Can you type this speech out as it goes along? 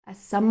As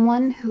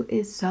someone who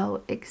is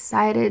so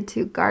excited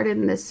to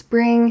garden this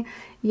spring,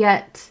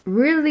 yet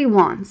really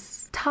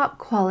wants top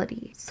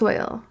quality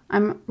soil,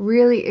 I'm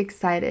really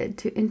excited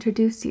to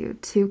introduce you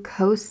to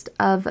Coast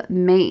of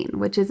Maine,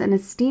 which is an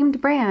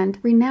esteemed brand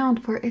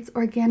renowned for its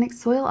organic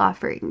soil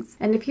offerings.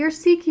 And if you're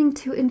seeking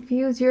to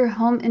infuse your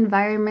home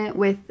environment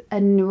with a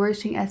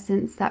nourishing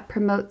essence that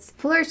promotes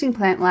flourishing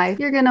plant life,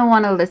 you're going to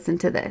want to listen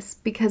to this,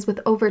 because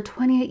with over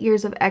 28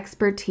 years of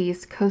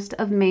expertise, Coast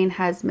of Maine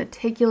has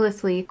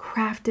meticulously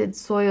crafted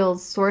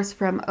soils sourced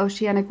from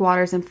oceanic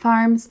waters and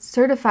farms,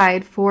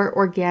 certified for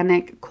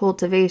organic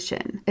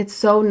cultivation. It's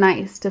so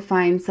nice to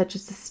find such a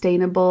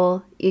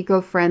sustainable,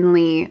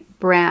 eco-friendly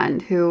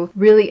brand who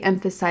really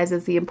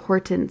emphasizes the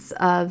importance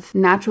of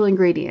natural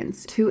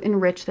ingredients to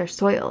enrich their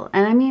soil.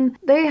 And I mean,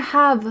 they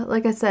have,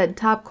 like I said,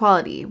 top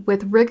quality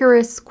with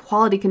rigorous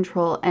quality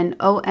control and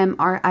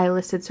OMRI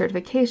listed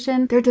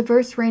certification. Their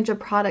diverse range of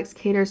products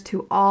caters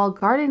to all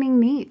gardening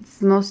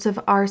needs. Most of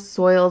our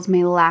soils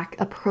may lack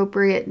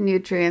appropriate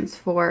nutrients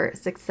for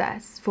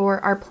success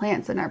for our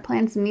plants, and our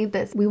plants need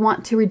this. We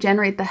want to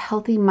regenerate the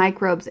healthy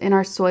microbes in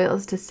our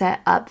soils to set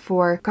up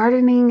for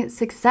gardening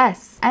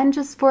success and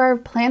just for our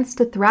plants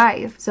to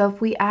thrive. So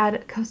if we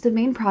add Coast of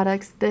Maine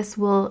products, this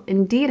will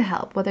indeed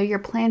help. Whether you're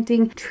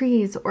planting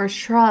trees or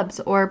shrubs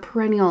or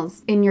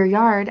perennials in your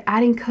yard,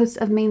 adding Coast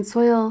of Maine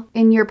soil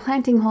in your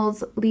planting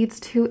holes leads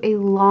to a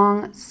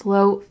long,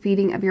 slow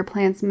feeding of your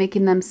plants,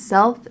 making them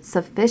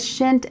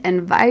self-sufficient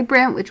and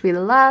vibrant, which we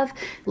love.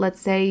 Let's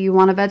say you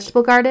want a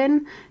vegetable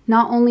garden.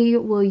 Not only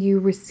will you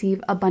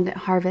receive abundant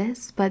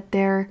harvests, but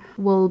there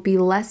will be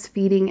less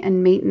feeding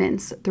and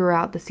maintenance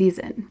throughout the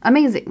season.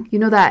 Amazing. You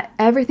know that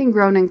everything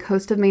grown in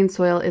Coast of Maine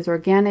soil is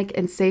organic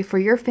and safe for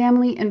your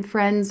family and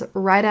friends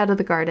right out of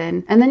the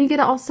garden. And then you get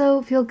to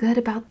also feel good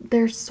about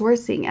their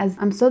sourcing, as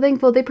I'm so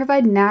thankful they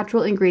provide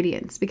natural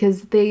ingredients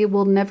because they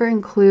will never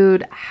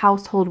include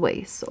household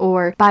waste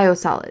or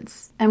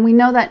biosolids. And we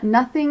know that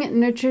nothing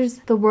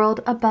nurtures the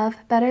world above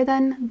better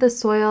than the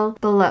soil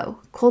below,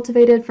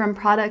 cultivated from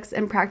products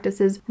and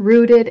practices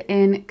rooted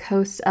in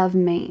Coast of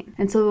Maine.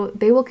 And so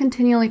they will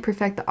continually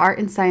perfect the art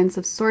and science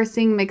of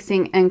sourcing,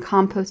 mixing, and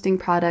composting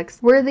products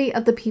worthy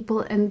of the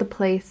people and the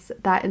place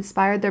that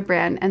inspired their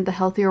brand and the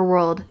healthier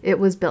world it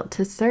was built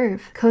to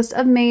serve. Coast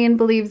of Maine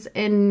believes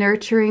in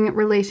nurturing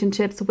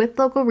relationships with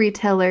local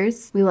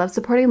retailers. We love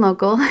supporting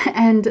local,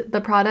 and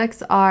the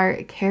products are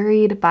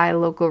carried by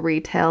local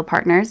retail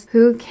partners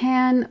who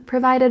can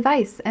provide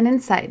advice and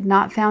insight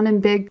not found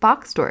in big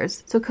box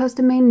stores. So Coast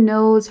of Maine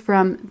knows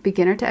from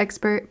beginner to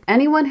expert,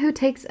 anyone who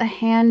takes a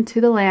hand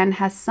to the land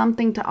has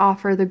something to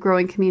offer the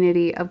growing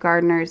community of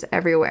gardeners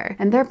everywhere.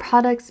 And their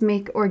products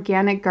make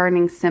organic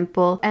gardening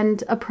simple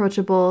and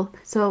approachable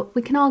so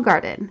we can all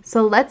garden.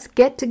 So let's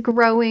get to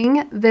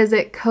growing.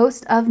 Visit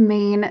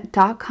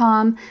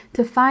coastofmaine.com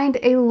to find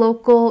a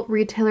local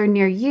retailer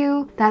near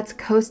you. That's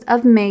Coast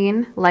of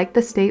Maine, like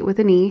the state with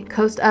an E,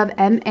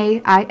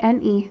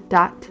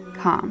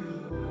 coastofmaine.com.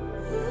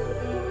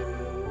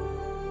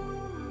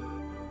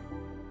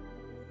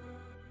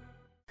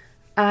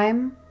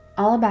 I'm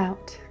all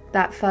about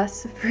that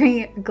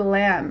fuss-free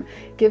glam.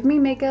 Give me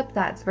makeup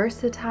that's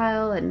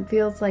versatile and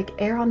feels like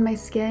air on my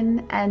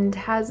skin and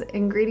has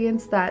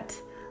ingredients that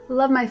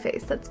love my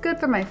face, that's good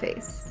for my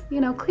face. You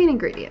know, clean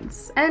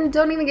ingredients. And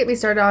don't even get me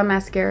started on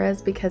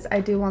mascaras because I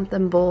do want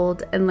them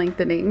bold and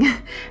lengthening.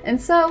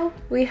 And so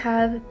we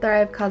have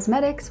Thrive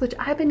Causemetics, which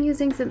I've been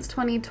using since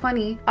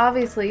 2020,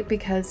 obviously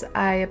because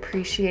I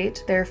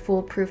appreciate their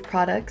foolproof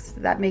products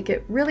that make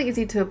it really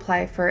easy to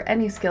apply for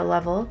any skill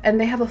level. And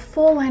they have a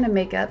full line of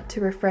makeup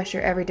to refresh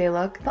your everyday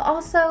look, but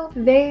also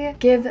they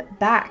give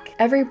back.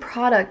 Every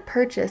product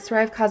purchased,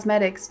 Thrive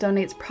Causemetics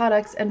donates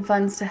products and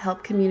funds to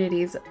help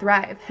communities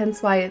thrive,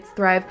 hence why it's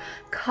Thrive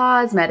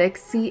Causemetics,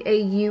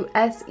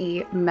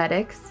 C-A-U-S-E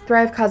Medics.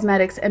 Thrive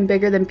Causemetics and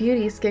Bigger Than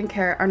Beauty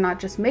skincare are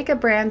not just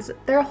makeup brands,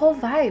 they're a whole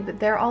vibe.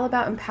 They're all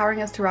about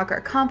empowering us to rock our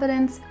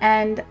confidence,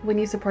 and when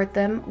you support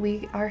them,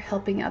 we are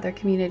helping other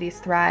communities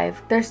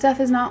thrive. Their stuff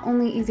is not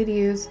only easy to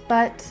use,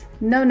 but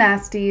no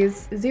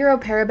nasties, zero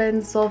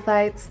parabens,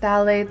 sulfites,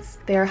 phthalates.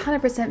 They are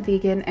 100%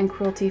 vegan and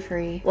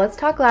cruelty-free. Let's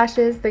talk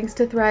lashes. Thanks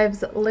to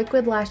Thrive's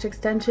liquid lash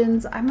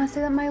extensions, I must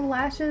say that my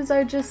lashes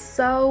are just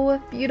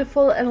so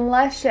beautiful and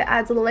lush. It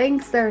adds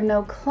length, there are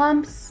no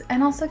clumps,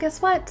 and also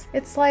guess what?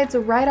 It slides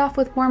right off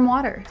with warm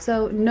water,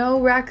 so no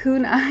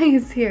raccoon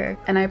eyes here.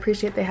 And I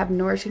appreciate they have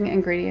nourishing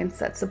ingredients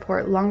that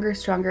support longer,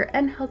 stronger,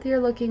 and healthier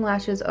looking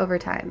lashes over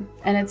time.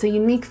 And it's a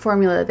unique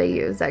formula they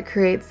use that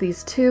creates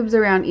these tubes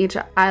around each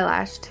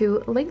eyelash to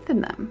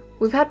lengthen them.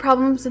 We've had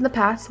problems in the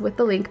past with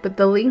the link, but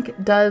the link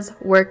does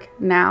work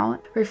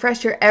now.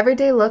 Refresh your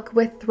everyday look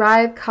with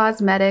Thrive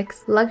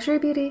Causemetics, luxury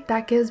beauty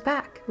that gives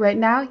back. Right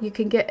now, you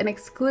can get an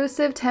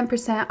exclusive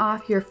 10%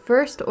 off your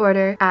first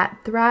order at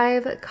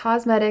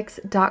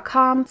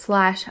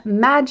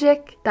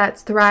thrivecausemetics.com/magic.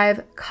 That's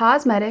Thrive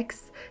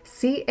Causemetics,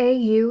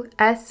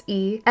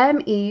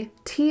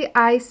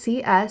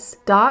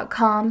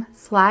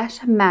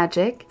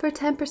 CAUSEMETICS.com/magic for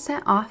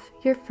 10% off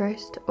your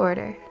first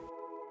order.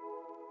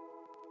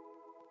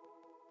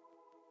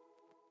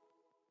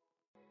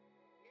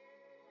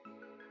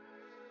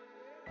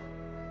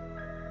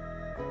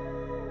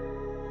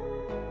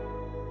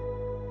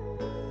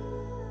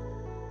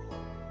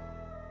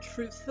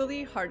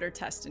 Truthfully, harder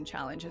tests and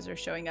challenges are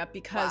showing up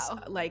because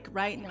Wow. like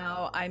right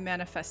now I'm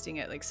manifesting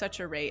at like such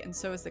a rate, and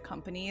so is the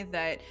company,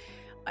 that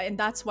and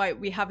that's why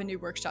we have a new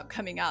workshop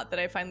coming out that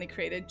I finally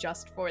created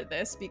just for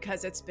this,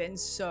 because it's been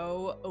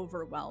so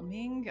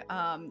overwhelming.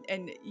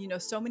 And you know,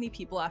 so many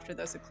people after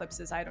those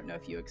eclipses, I don't know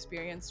if you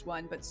experienced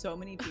one, but so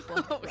many people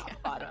hit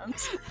rock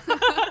bottoms.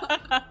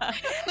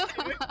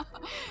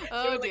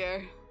 Oh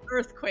dear.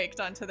 Earthquaked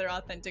onto their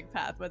authentic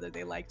path, whether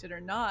they liked it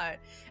or not.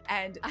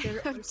 And I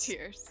there have are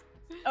tears.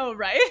 Oh,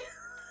 right.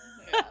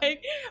 Yeah.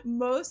 Like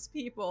most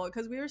people,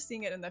 because we were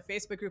seeing it in the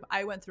Facebook group,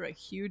 I went through a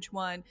huge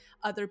one.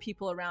 Other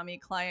people around me,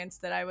 clients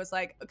that I was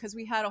like, because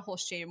we had a whole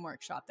shame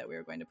workshop that we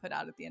were going to put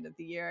out at the end of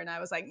the year. And I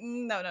was like,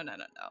 no, no, no,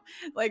 no, no.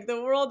 Like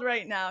the world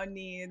right now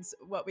needs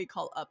what we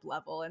call up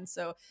level. And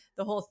so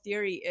the whole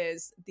theory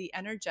is the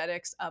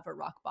energetics of a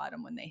rock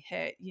bottom when they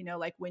hit, you know,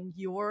 like when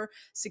your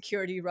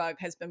security rug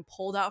has been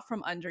pulled out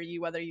from under you,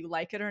 whether you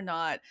like it or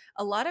not.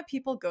 A lot of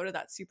people go to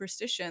that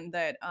superstition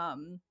that,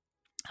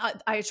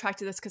 I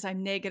attracted this because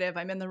I'm negative.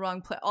 I'm in the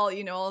wrong place. All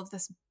of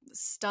this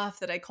stuff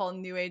that I call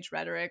new age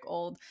rhetoric,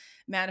 old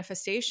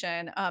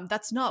manifestation.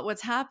 That's not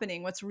what's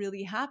happening. What's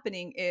really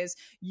happening is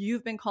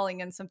you've been calling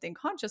in something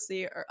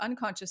consciously or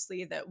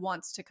unconsciously that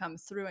wants to come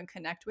through and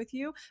connect with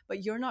you,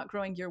 but you're not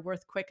growing your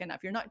worth quick enough.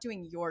 You're not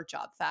doing your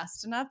job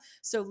fast enough.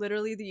 So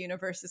literally the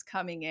universe is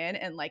coming in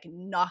and like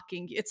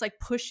knocking you. It's like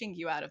pushing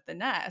you out of the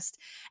nest.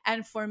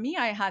 And for me,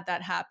 I had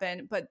that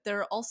happen, but there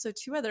are also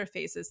two other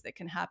phases that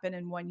can happen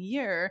in 1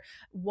 year.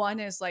 One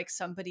is like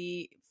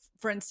somebody,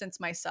 for instance,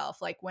 myself,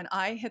 like when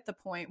I hit the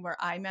point where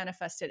I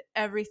manifested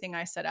everything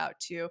I set out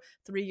to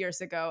 3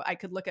 years ago, I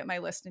could look at my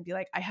list and be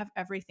like, I have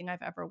everything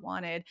I've ever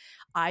wanted.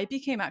 I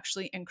became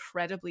actually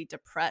incredibly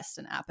depressed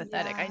and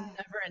apathetic. I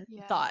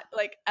never thought,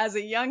 like as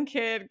a young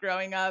kid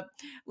growing up,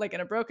 like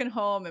in a broken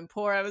home and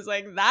poor, I was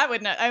like, that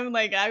would not, I'm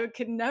like, I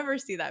could never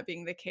see that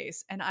being the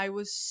case. And I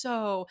was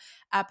so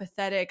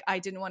apathetic. I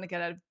didn't want to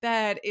get out of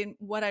bed. And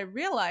what I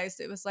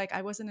realized, it was like,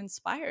 I wasn't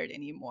inspired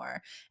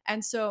anymore.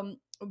 And so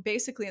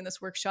basically in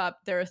this workshop,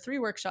 there are 3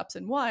 workshops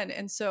in one.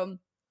 And so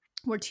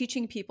we're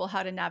teaching people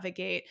how to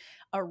navigate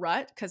a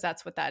rut, because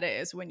that's what that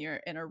is when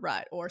you're in a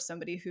rut, or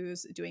somebody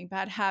who's doing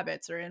bad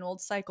habits or in old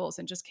cycles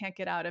and just can't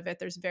get out of it.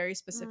 There's very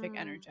specific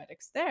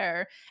energetics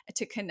there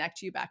to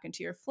connect you back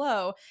into your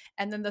flow.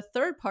 And then the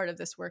third part of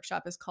this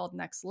workshop is called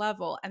Next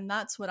Level. And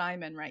that's what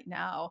I'm in right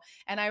now.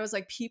 And I was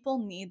like, people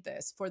need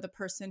this for the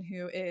person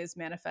who is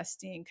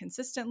manifesting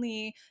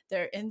consistently.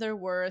 They're in their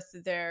worth,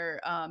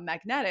 they're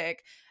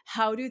magnetic.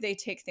 How do they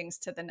take things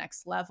to the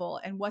next level?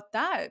 And what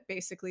that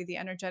basically, the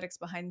energetics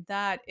behind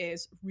that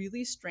is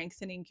really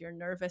strengthening your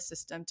nervous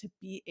system to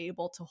be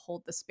able to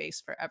hold the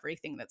space for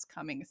everything that's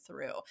coming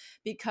through.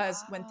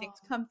 Because when things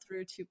come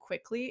through too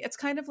quickly, it's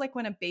kind of like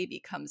when a baby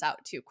comes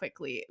out too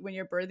quickly, when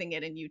you're birthing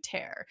it and you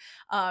tear.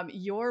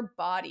 Your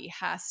body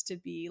has to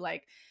be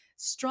like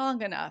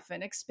strong enough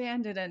and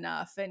expanded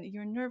enough, and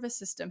your nervous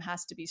system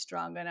has to be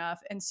strong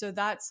enough. And so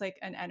that's like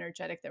an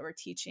energetic that we're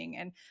teaching.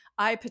 And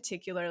I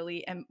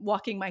particularly am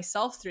walking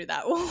myself through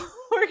that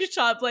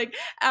workshop. Like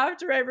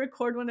after I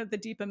record one of the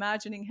deep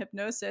imagining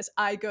hypnosis,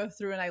 I go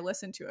through and I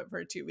listen to it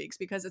for 2 weeks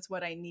because it's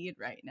what I need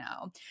right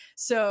now.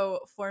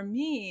 So for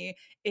me,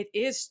 it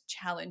is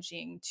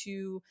challenging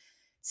to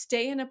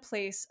stay in a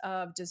place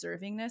of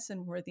deservingness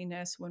and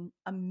worthiness when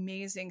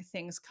amazing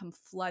things come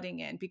flooding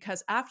in.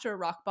 Because after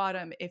rock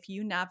bottom, if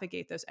you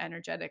navigate those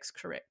energetics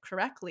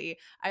correctly,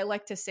 I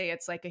like to say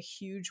it's like a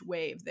huge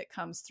wave that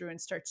comes through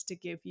and starts to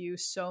give you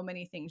so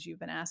many things you've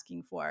been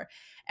asking for.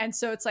 And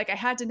so it's like I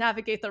had to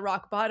navigate the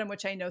rock bottom,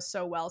 which I know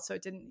so well. So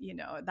it didn't,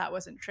 that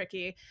wasn't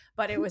tricky,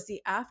 but it was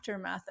the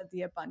aftermath of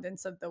the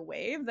abundance of the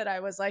wave that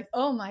I was like,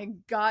 oh my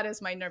God, is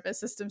my nervous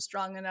system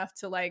strong enough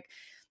to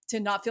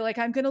not feel like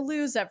I'm going to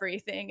lose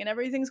everything and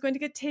everything's going to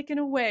get taken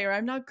away, or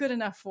I'm not good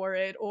enough for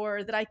it,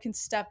 or that I can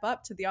step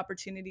up to the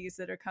opportunities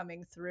that are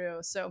coming through.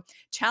 So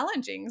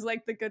challenging is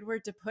like the good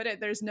word to put it.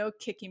 There's no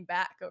kicking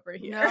back over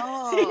here.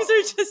 No. Things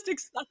are just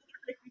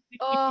accelerating.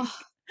 Oh,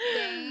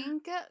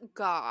 thank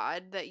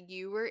God that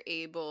you were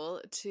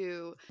able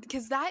to,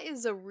 because that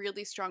is a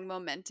really strong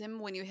momentum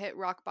when you hit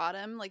rock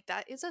bottom. Like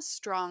that is a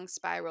strong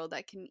spiral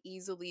that can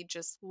easily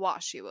just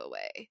wash you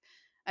away.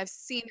 I've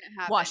seen it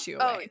happen. Wash you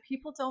away.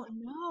 People don't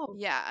know.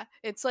 Yeah,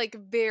 it's like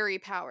very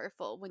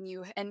powerful when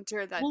you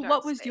enter that dark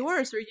what was space.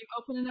 yours? Are you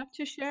open enough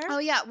to share? Oh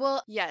yeah,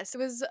 well, yes, it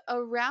was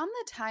around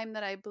the time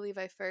that I believe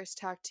I first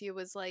talked to you.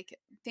 Was like,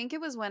 I think it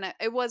was when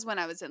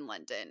I was in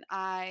London.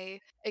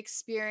 I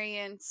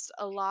experienced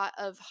a lot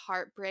of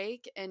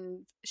heartbreak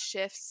and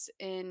shifts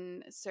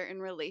in certain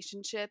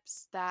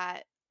relationships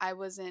that I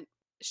wasn't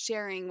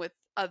sharing with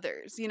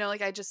others.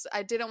 Like I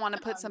didn't want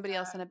to put somebody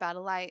else in a bad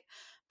light,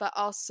 but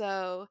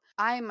also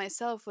I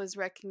myself was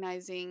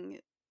recognizing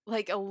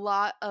like a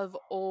lot of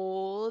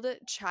old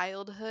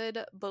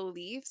childhood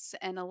beliefs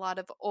and a lot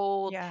of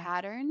old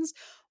patterns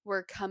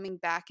were coming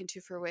back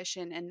into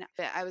fruition. And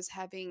I was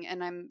having,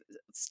 and I'm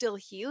still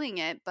healing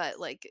it, but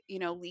like,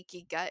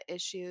 leaky gut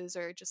issues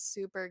or just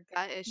super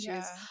gut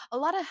issues, a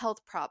lot of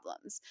health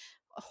problems.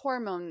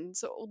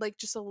 hormones, like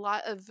just a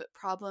lot of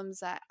problems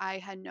that I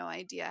had no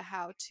idea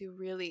how to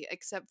really,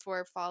 except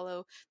for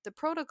follow the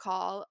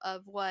protocol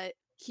of what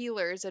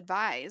healers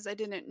advise. I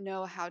didn't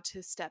know how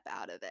to step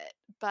out of it.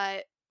 But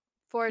Yeah.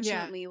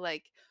 fortunately,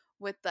 like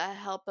with the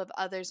help of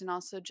others and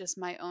also just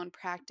my own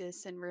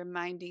practice and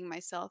reminding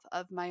myself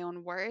of my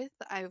own worth,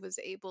 I was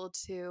able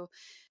to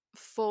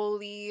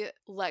fully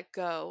let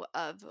go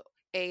of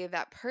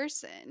that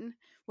person,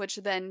 which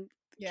then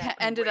Yeah.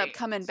 ended up Great.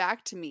 coming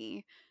back to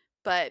me.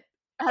 But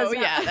Oh has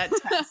not. yeah, that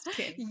test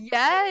came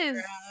Yes,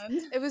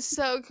 around. it was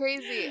so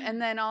crazy.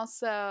 And then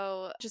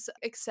also just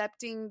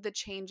accepting the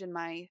change in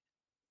my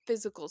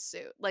physical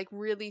suit, like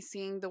really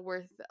seeing the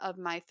worth of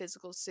my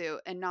physical suit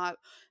and not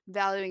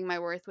valuing my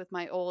worth with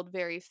my old,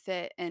 very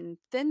fit and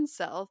thin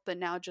self, but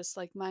now just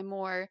like my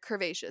more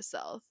curvaceous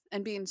self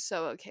and being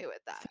so okay with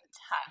that.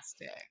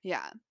 Fantastic.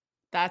 Yeah.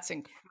 That's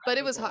But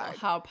it was incredible. hard.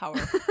 How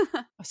powerful.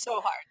 So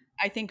hard.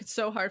 I think it's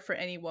so hard for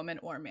any woman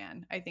or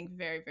man. I think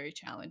very, very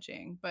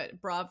challenging. But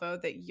bravo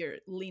that you're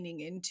leaning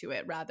into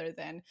it rather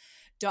than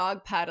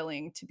dog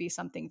paddling to be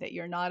something that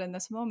you're not in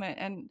this moment.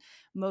 And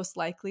most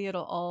likely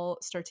it'll all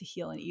start to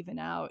heal and even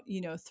out,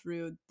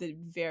 through the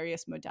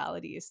various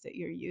modalities that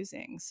you're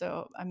using.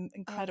 So I'm Oh yeah.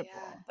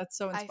 incredible. That's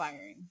so I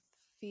inspiring.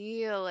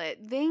 feel it.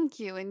 Thank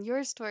you. And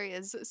your story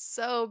is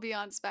so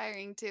beyond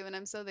inspiring too. And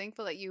I'm so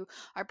thankful that you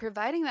are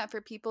providing that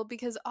for people,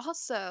 because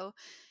also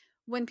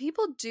when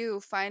people do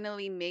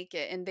finally make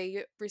it and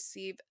they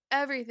receive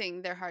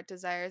everything their heart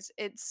desires,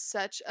 it's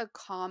such a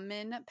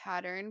common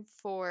pattern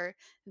for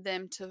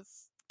them to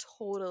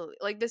totally,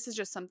 like, this is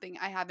just something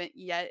I haven't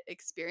yet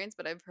experienced,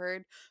 but I've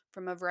heard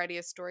from a variety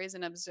of stories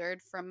and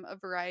observed from a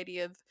variety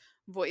of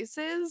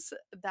voices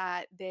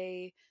that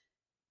they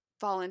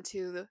fall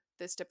into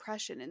this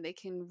depression and they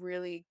can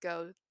really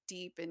go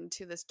deep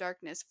into this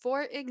darkness.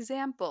 For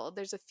example,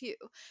 there's a few.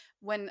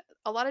 When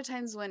a lot of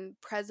times when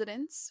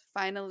presidents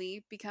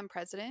finally become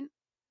president,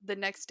 the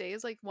next day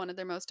is like one of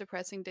their most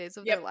depressing days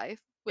of their Yep.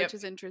 life, which Yep.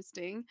 is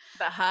interesting.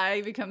 The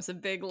high becomes a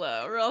big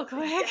low real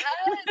quick.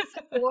 Yes.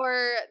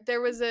 Or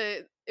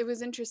it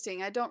was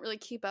interesting. I don't really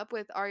keep up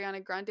with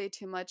Ariana Grande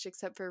too much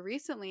except for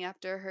recently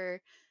after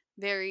her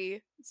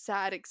very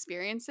sad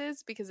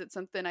experiences, because it's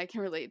something I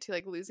can relate to,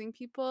 like losing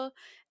people.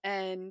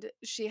 And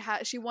she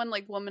won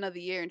like Woman of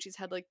the Year and she's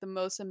had like the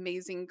most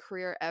amazing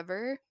career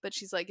ever, but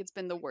she's like, it's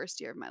been the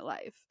worst year of my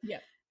life. Yeah.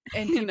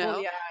 And You people,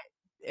 know?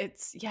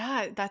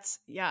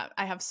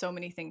 I have so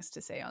many things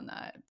to say on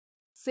that.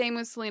 Same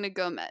with Selena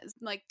Gomez.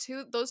 Like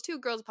those two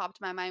girls popped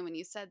to my mind when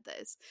you said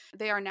this.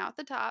 They are now at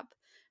the top,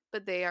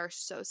 but they are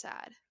so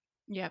sad.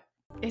 Yep.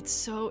 It's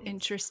so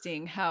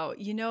interesting how,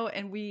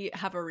 and we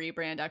have a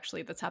rebrand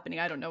actually that's happening.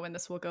 I don't know when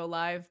this will go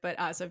live, but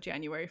as of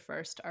January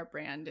 1st, our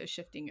brand is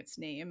shifting its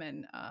name.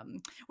 And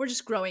we're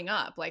just growing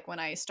up. Like when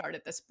I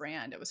started this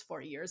brand, it was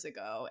 4 years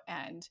ago.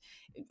 And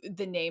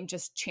the name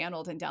just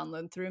channeled and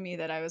downloaded through me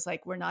that I was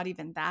like, we're not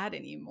even that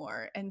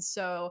anymore. And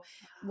so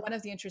one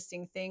of the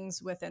interesting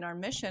things within our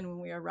mission when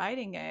we were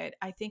writing it,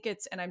 I think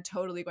and I'm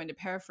totally going to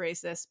paraphrase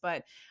this,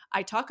 but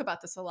I talk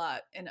about this a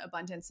lot in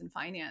abundance and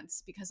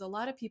finance, because a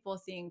lot of people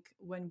think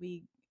when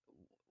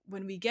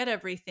we get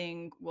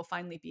everything, we'll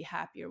finally be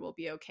happy or we'll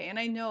be okay. And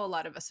I know a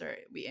lot of us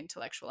we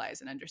intellectualize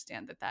and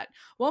understand that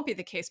won't be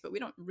the case, but we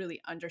don't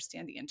really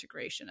understand the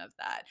integration of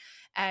that.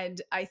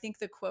 And I think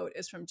the quote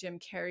is from Jim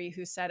Carrey,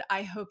 who said,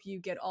 "I hope you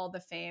get all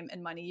the fame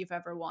and money you've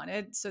ever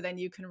wanted, so then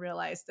you can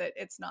realize that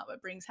it's not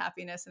what brings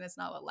happiness and it's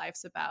not what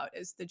life's about,"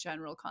 is the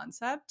general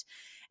concept.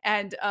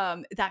 And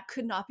that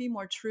could not be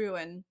more true.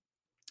 And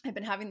I've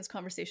been having this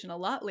conversation a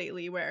lot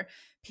lately where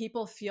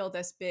people feel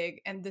this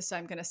big, and this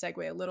I'm going to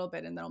segue a little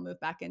bit and then I'll move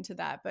back into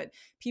that, but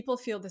people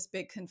feel this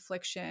big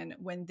confliction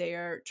when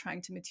they're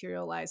trying to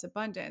materialize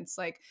abundance.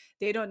 Like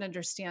they don't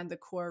understand the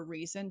core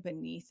reason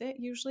beneath it,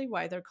 usually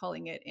why they're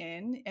calling it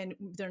in, and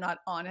they're not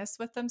honest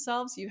with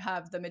themselves. You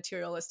have the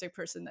materialistic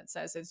person that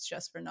says it's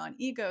just for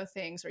non-ego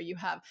things, or you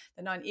have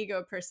the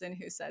non-ego person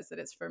who says that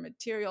it's for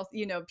material,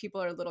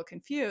 people are a little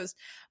confused.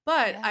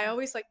 But Yeah. I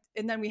always like,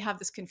 and then we have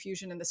this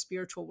confusion in the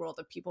spiritual world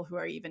of people who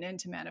are even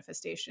into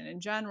manifestation in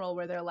general,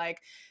 where they're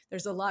like,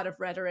 there's a lot of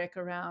rhetoric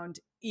around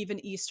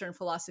even Eastern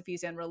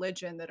philosophies and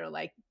religion that are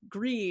like,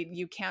 greed,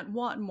 you can't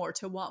want more,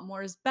 to want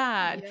more is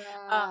bad.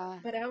 Yeah.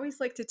 But I always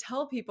like to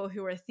tell people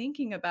who are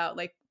thinking about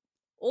like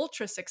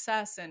ultra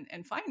success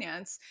and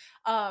finance,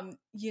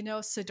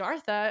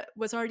 Siddhartha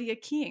was already a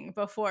king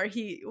before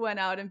he went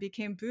out and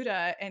became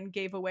Buddha and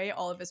gave away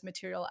all of his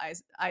material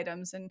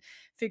items and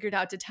figured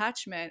out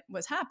detachment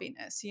was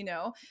happiness,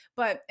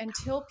 but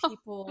until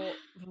people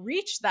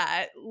reach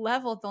that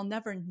level, they'll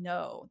never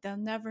know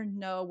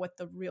what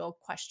the real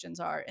questions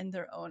are in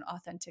their own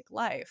authentic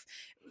life.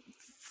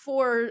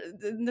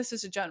 This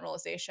is a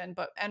generalization,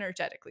 but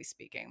energetically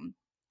speaking,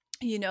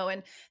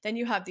 and then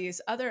you have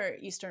these other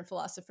Eastern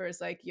philosophers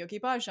like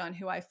Yogi Bhajan,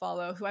 who I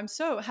follow, who I'm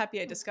so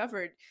happy I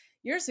discovered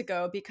years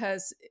ago,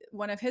 because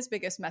one of his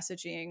biggest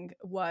messaging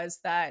was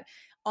that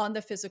on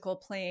the physical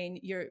plane,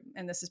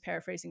 and this is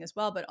paraphrasing as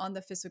well, but on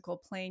the physical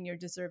plane, you're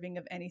deserving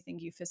of anything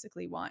you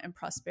physically want and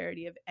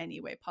prosperity of any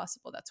way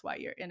possible. That's why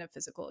you're in a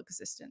physical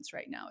existence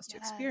right now, is to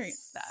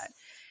experience that.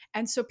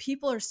 And so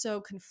people are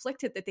so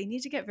conflicted that they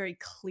need to get very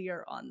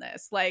clear on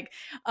this. Like,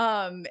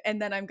 and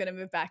then I'm going to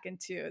move back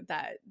into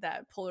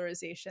that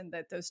polarization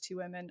that those two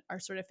women are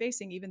sort of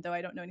facing, even though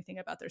I don't know anything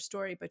about their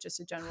story, but just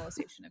a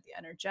generalization of the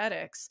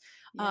energetics.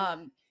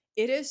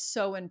 It is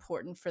so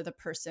important for the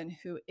person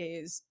who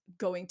is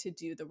going to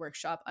do the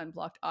workshop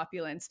Unblocked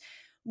Opulence,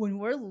 when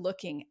we're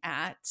looking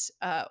at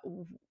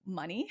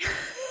money,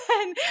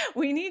 and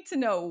we need to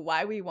know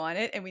why we want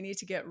it, and we need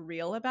to get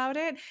real about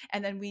it.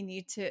 And then we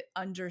need to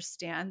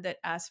understand that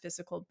as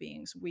physical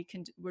beings,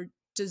 we're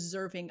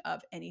deserving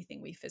of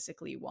anything we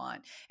physically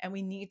want. And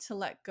we need to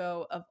let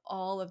go of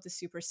all of the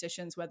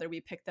superstitions, whether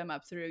we pick them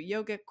up through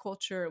yogic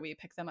culture, or we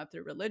pick them up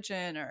through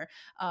religion, or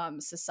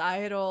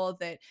societal,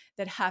 that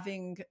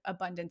having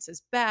abundance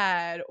is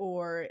bad,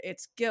 or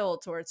it's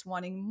guilt, or it's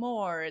wanting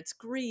more, it's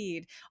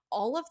greed.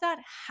 All of that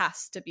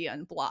has to be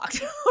unblocked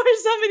for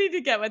somebody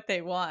to get what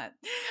they want.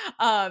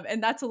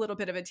 And that's a little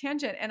bit of a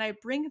tangent. And I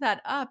bring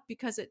that up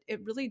because it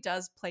really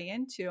does play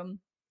into,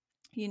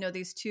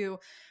 these two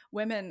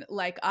women,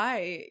 like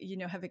I,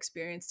 have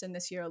experienced in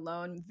this year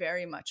alone,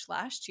 very much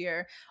last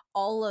year.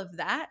 All of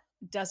that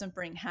doesn't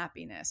bring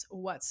happiness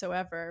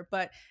whatsoever.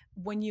 But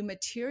when you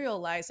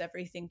materialize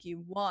everything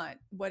you want,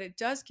 what it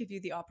does give you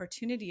the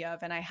opportunity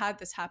of, and I had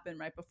this happen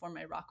right before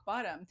my rock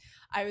bottom,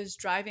 I was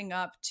driving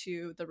up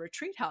to the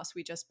retreat house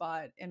we just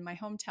bought in my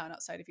hometown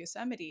outside of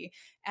Yosemite.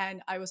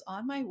 And I was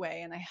on my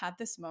way, and I had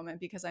this moment,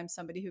 because I'm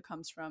somebody who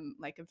comes from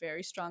like a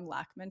very strong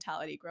lack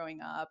mentality growing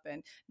up,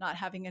 and not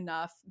having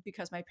enough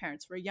because my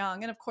parents were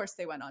young. And of course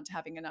they went on to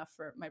having enough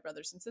for my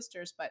brothers and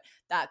sisters, but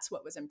that's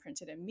what was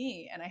imprinted in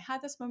me. And I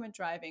had this moment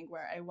driving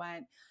where I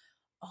went,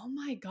 oh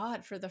my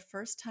God, for the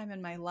first time in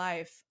my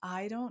life,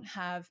 I don't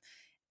have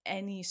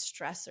any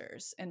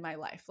stressors in my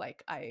life.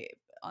 Like, I,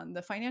 on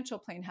the financial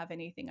plane, have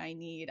anything I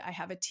need. I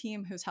have a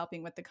team who's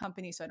helping with the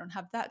company, so I don't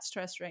have that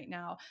stress right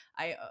now.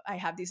 I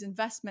have these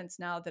investments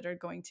now that are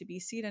going to be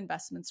seed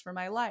investments for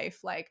my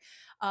life. Like,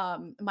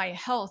 my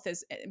health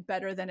is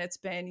better than it's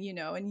been,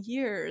 in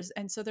years.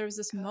 And so there was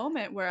this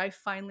moment where I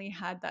finally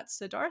had that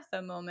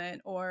Siddhartha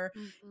moment, or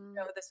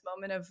this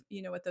moment of,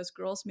 what those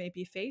girls may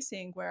be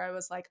facing, where I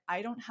was like,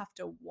 I don't have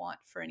to want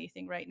for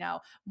anything right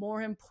now.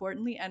 More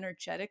importantly,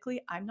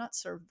 energetically, I'm not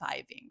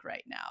surviving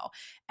right now.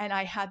 And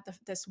I had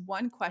this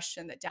one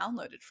question that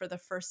downloaded for the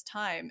first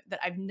time, that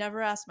I've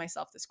never asked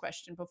myself this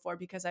question before,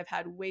 because I've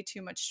had way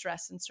too much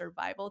stress and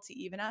survival to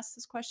even ask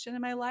this question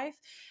in my life.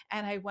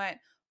 And I went,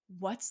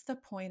 what's the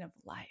point of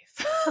life?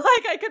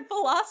 Like, I could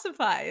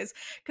philosophize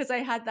because I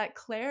had that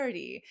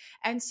clarity.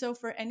 And so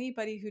for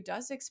anybody who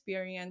does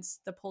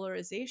experience the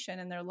polarization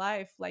in their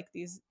life, like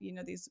these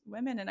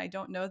women, and I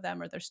don't know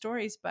them or their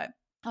stories, but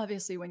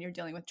obviously when you're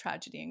dealing with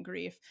tragedy and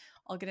grief,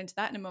 I'll get into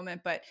that in a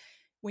moment. But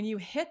when you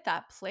hit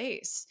that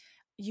place,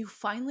 you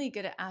finally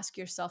get to ask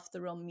yourself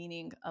the real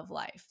meaning of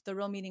life, the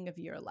real meaning of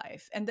your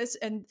life. And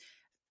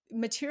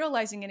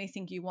materializing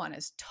anything you want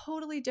is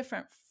totally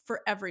different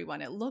for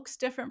everyone. It looks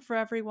different for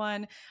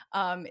everyone.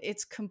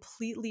 It's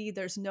completely,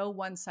 there's no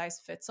one size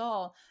fits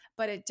all,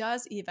 but it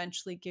does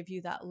eventually give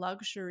you that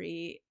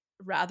luxury,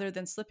 rather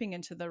than slipping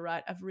into the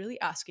rut of really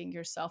asking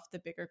yourself the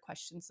bigger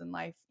questions in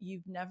life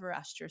you've never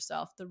asked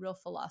yourself, the real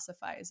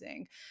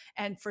philosophizing.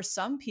 And for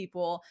some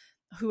people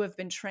who have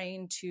been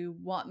trained to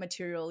want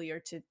materially, or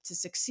to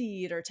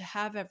succeed, or to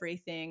have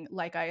everything,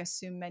 like I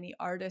assume many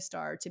artists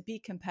are, to be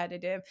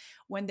competitive,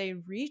 when they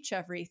reach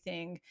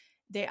everything,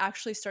 they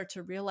actually start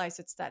to realize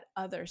it's that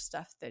other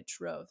stuff that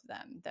drove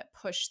them, that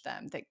pushed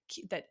them,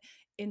 that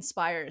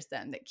inspires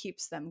them, that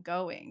keeps them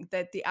going,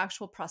 that the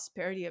actual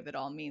prosperity of it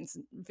all means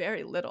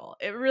very little.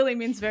 It really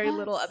means very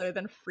little other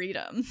than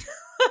freedom.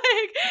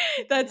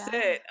 Like, that's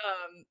it.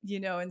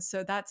 And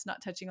so that's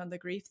not touching on the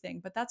grief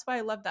thing, but that's why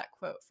I love that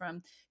quote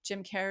from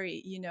Jim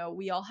Carrey.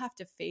 We all have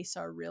to face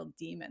our real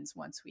demons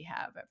once we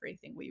have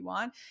everything we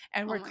want.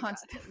 And we're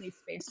constantly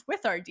faced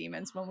with our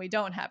demons when we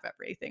don't have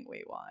everything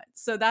we want.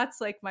 So that's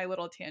like my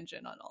little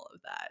tangent on all of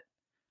that.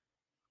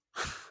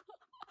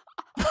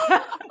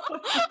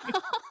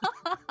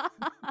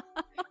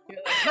 You're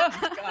like,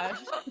 oh gosh.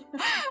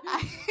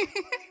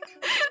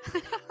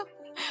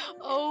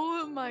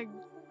 Oh my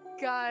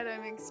God,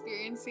 I'm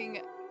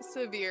experiencing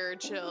severe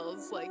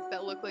chills, like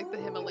that look like the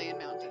Himalayan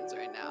mountains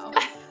right now.